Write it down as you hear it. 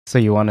So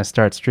you want to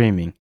start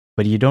streaming,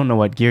 but you don't know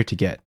what gear to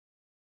get.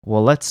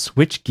 Well, let's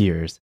switch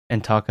gears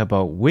and talk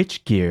about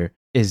which gear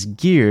is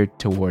geared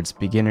towards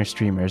beginner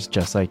streamers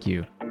just like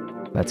you.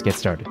 Let's get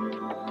started.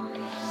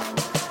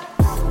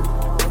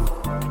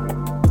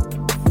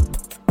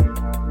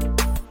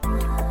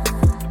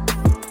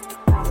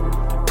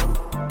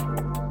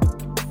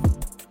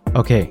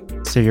 Okay,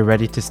 so you're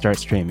ready to start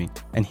streaming,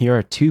 and here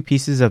are two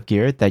pieces of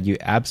gear that you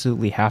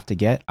absolutely have to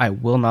get. I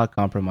will not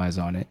compromise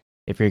on it.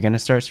 If you're going to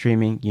start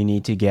streaming, you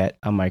need to get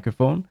a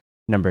microphone.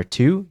 Number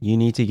two, you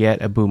need to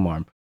get a boom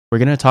arm. We're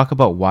going to talk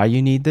about why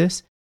you need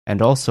this, and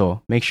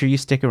also make sure you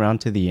stick around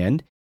to the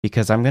end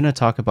because I'm going to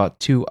talk about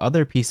two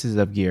other pieces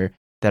of gear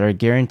that are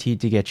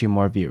guaranteed to get you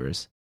more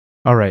viewers.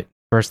 All right,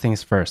 first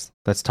things first,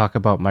 let's talk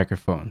about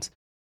microphones.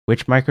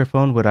 Which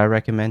microphone would I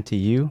recommend to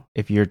you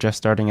if you're just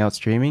starting out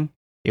streaming?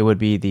 It would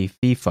be the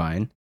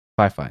Fifine.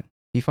 We're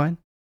going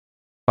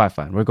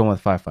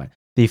with Fifine.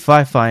 The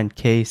Fifine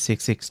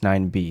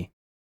K669B.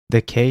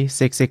 The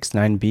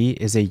K669B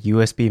is a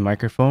USB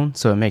microphone,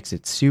 so it makes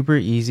it super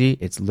easy.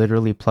 It's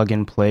literally plug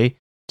and play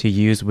to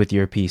use with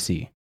your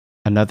PC.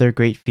 Another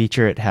great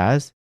feature it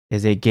has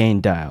is a gain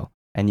dial,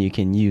 and you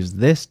can use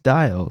this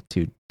dial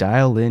to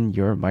dial in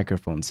your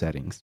microphone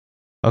settings.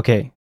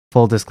 Okay,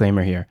 full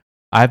disclaimer here.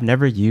 I've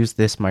never used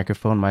this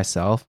microphone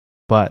myself,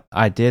 but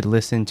I did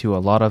listen to a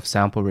lot of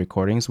sample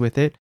recordings with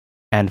it,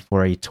 and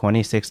for a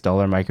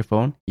 $26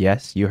 microphone,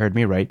 yes, you heard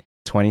me right,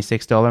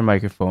 $26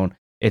 microphone,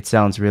 it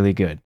sounds really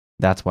good.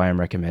 That's why I'm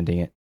recommending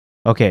it.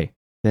 Okay,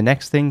 the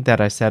next thing that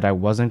I said I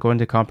wasn't going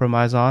to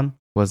compromise on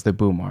was the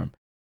boom arm,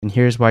 and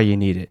here's why you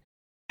need it.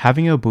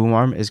 Having a boom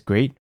arm is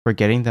great for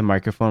getting the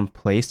microphone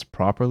placed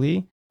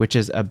properly, which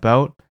is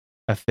about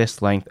a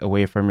fist length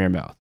away from your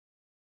mouth.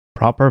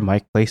 Proper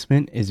mic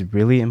placement is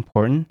really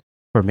important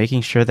for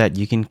making sure that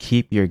you can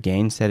keep your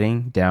gain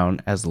setting down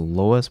as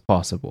low as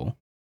possible.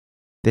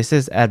 This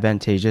is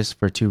advantageous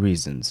for two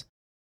reasons.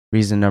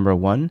 Reason number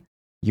one,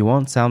 you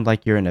won't sound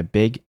like you're in a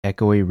big,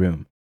 echoey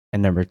room.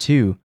 And number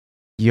two,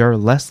 you're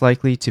less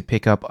likely to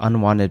pick up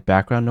unwanted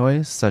background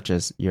noise such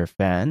as your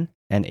fan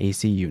and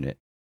AC unit.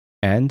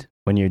 And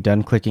when you're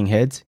done clicking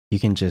heads, you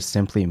can just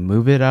simply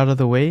move it out of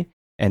the way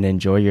and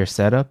enjoy your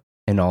setup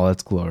in all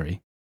its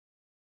glory.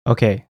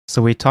 Okay,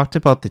 so we talked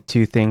about the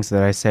two things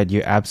that I said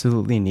you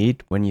absolutely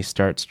need when you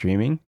start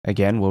streaming.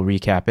 Again, we'll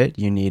recap it.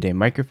 You need a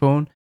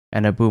microphone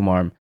and a boom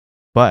arm.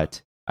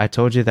 But I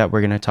told you that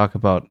we're going to talk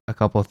about a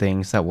couple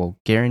things that will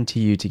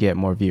guarantee you to get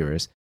more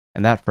viewers.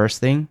 And that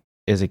first thing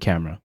is a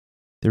camera.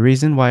 The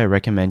reason why I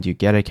recommend you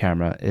get a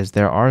camera is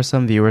there are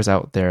some viewers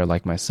out there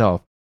like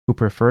myself who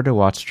prefer to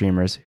watch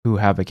streamers who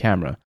have a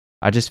camera.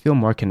 I just feel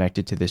more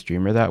connected to the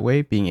streamer that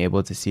way, being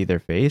able to see their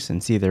face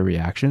and see their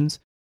reactions,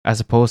 as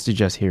opposed to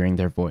just hearing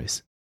their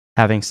voice.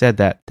 Having said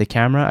that, the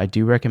camera I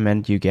do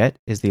recommend you get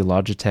is the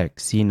Logitech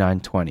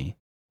C920,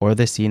 or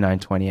the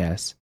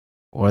C920S,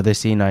 or the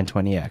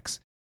C920X.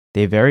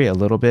 They vary a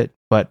little bit,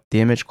 but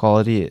the image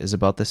quality is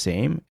about the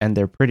same, and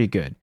they're pretty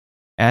good.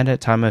 And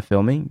at time of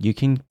filming, you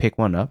can pick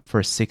one up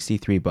for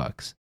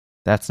 $63.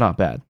 That's not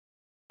bad.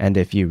 And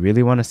if you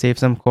really want to save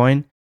some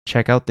coin,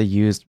 check out the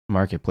used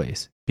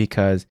marketplace,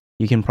 because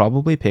you can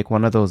probably pick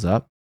one of those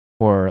up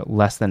for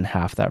less than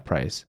half that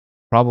price.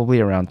 Probably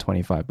around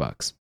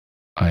 $25.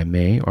 I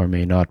may or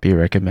may not be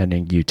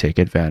recommending you take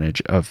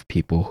advantage of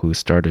people who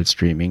started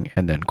streaming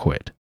and then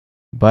quit.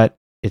 But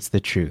it's the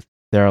truth.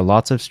 There are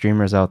lots of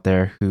streamers out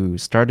there who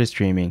started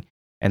streaming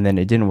and then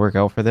it didn't work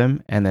out for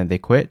them and then they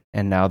quit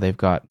and now they've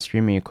got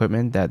streaming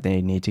equipment that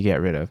they need to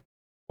get rid of.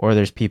 Or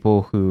there's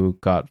people who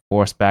got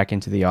forced back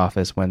into the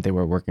office when they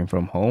were working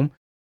from home,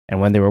 and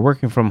when they were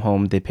working from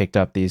home, they picked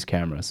up these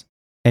cameras.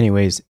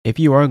 Anyways, if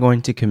you are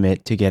going to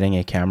commit to getting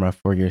a camera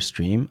for your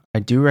stream, I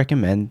do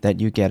recommend that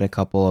you get a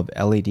couple of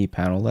LED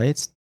panel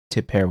lights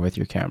to pair with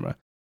your camera.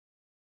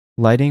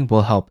 Lighting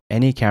will help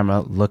any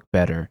camera look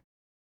better,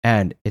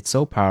 and it's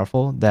so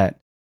powerful that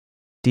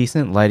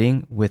decent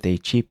lighting with a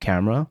cheap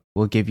camera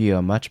will give you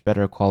a much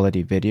better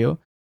quality video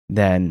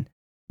than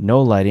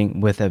no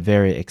lighting with a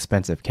very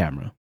expensive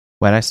camera.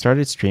 When I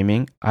started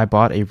streaming, I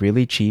bought a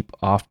really cheap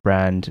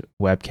off-brand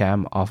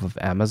webcam off of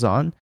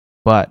Amazon,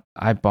 but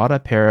I bought a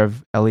pair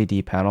of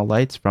LED panel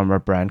lights from a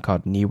brand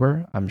called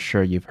Neewer. I'm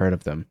sure you've heard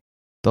of them.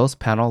 Those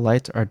panel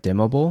lights are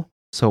dimmable,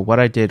 so what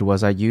I did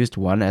was I used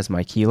one as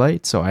my key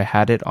light, so I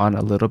had it on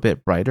a little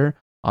bit brighter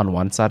on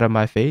one side of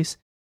my face,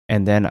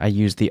 and then I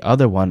used the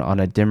other one on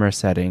a dimmer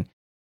setting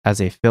as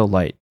a fill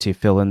light to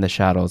fill in the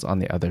shadows on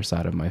the other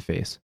side of my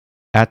face.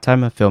 At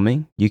time of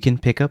filming, you can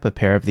pick up a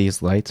pair of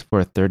these lights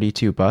for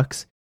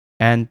 $32,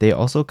 and they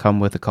also come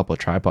with a couple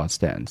tripod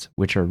stands,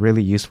 which are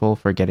really useful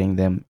for getting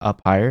them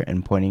up higher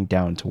and pointing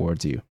down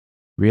towards you.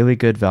 Really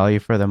good value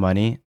for the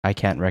money. I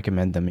can't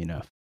recommend them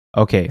enough.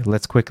 Okay,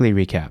 let's quickly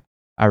recap.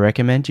 I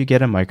recommend you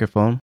get a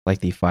microphone like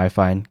the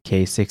Fifine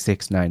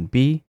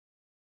K669B,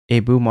 a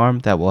boom arm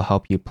that will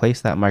help you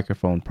place that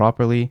microphone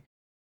properly,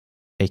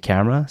 a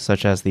camera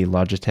such as the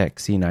Logitech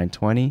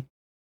C920,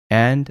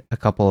 and a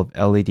couple of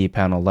LED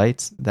panel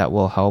lights that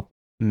will help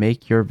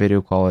make your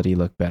video quality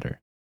look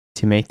better.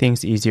 To make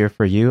things easier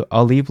for you,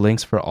 I'll leave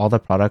links for all the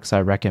products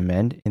I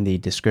recommend in the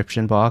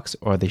description box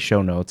or the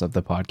show notes of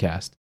the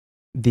podcast.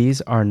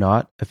 These are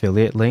not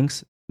affiliate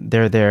links,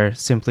 they're there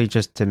simply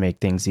just to make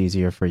things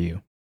easier for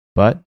you.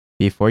 But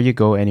before you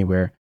go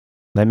anywhere,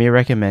 let me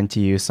recommend to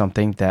you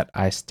something that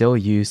I still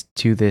use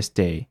to this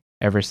day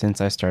ever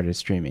since I started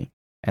streaming,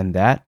 and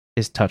that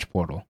is Touch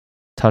Portal.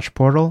 Touch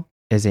Portal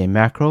is a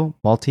macro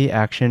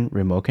multi-action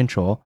remote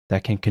control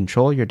that can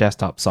control your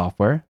desktop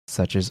software,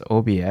 such as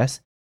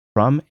OBS,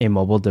 from a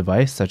mobile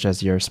device such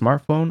as your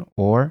smartphone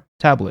or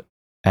tablet.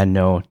 And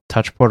no,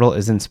 Touch Portal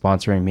isn't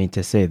sponsoring me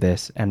to say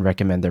this and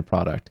recommend their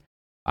product.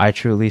 I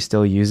truly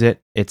still use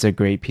it. It's a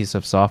great piece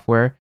of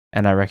software,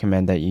 and I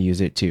recommend that you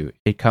use it too.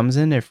 It comes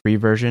in a free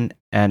version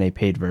and a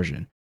paid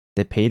version.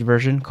 The paid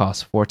version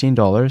costs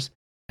 $14,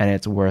 and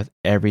it's worth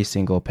every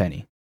single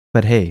penny.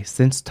 But hey,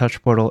 since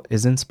Touch Portal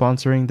isn't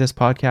sponsoring this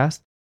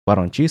podcast, why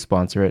don't you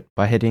sponsor it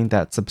by hitting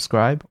that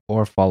subscribe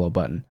or follow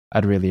button?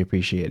 I'd really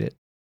appreciate it.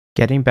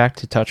 Getting back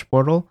to Touch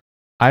Portal,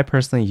 I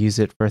personally use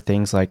it for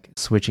things like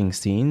switching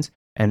scenes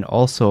and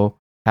also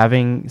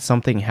having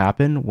something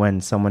happen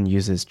when someone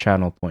uses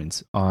channel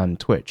points on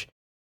Twitch.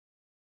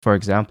 For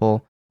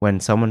example, when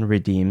someone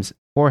redeems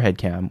forehead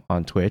cam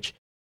on Twitch,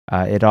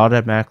 it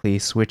automatically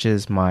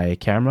switches my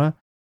camera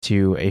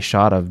to a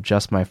shot of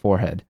just my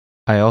forehead.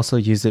 I also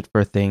use it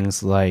for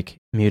things like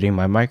muting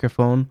my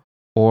microphone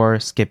or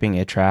skipping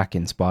a track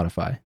in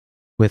Spotify.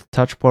 With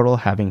Touch Portal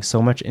having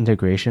so much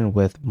integration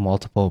with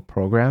multiple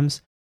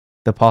programs,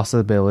 the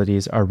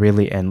possibilities are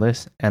really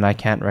endless, and I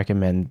can't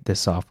recommend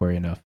this software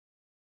enough.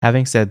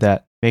 Having said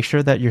that, make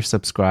sure that you're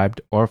subscribed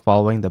or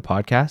following the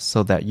podcast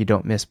so that you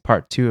don't miss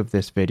part 2 of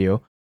this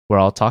video, where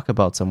I'll talk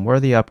about some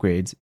worthy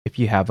upgrades if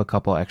you have a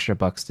couple extra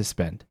bucks to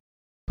spend.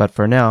 But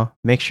for now,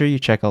 make sure you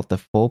check out the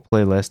full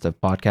playlist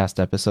of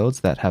podcast episodes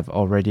that have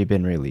already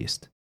been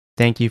released.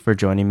 Thank you for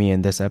joining me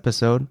in this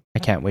episode. I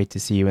can't wait to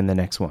see you in the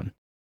next one.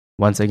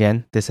 Once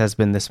again, this has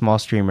been the Small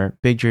Streamer,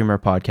 Big Dreamer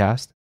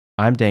podcast.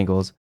 I'm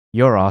Dangles.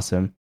 You're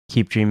awesome.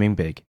 Keep dreaming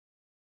big.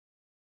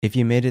 If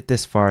you made it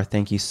this far,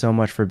 thank you so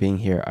much for being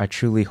here. I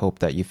truly hope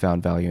that you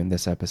found value in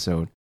this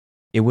episode.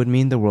 It would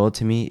mean the world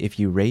to me if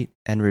you rate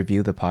and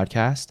review the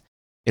podcast.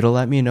 It'll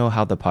let me know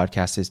how the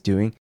podcast is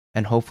doing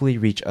and hopefully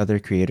reach other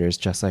creators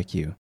just like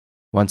you.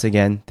 Once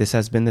again, this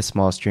has been the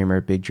Small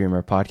Streamer, Big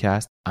Dreamer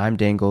podcast. I'm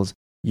Dangles.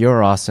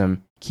 You're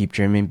awesome. Keep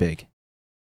dreaming big.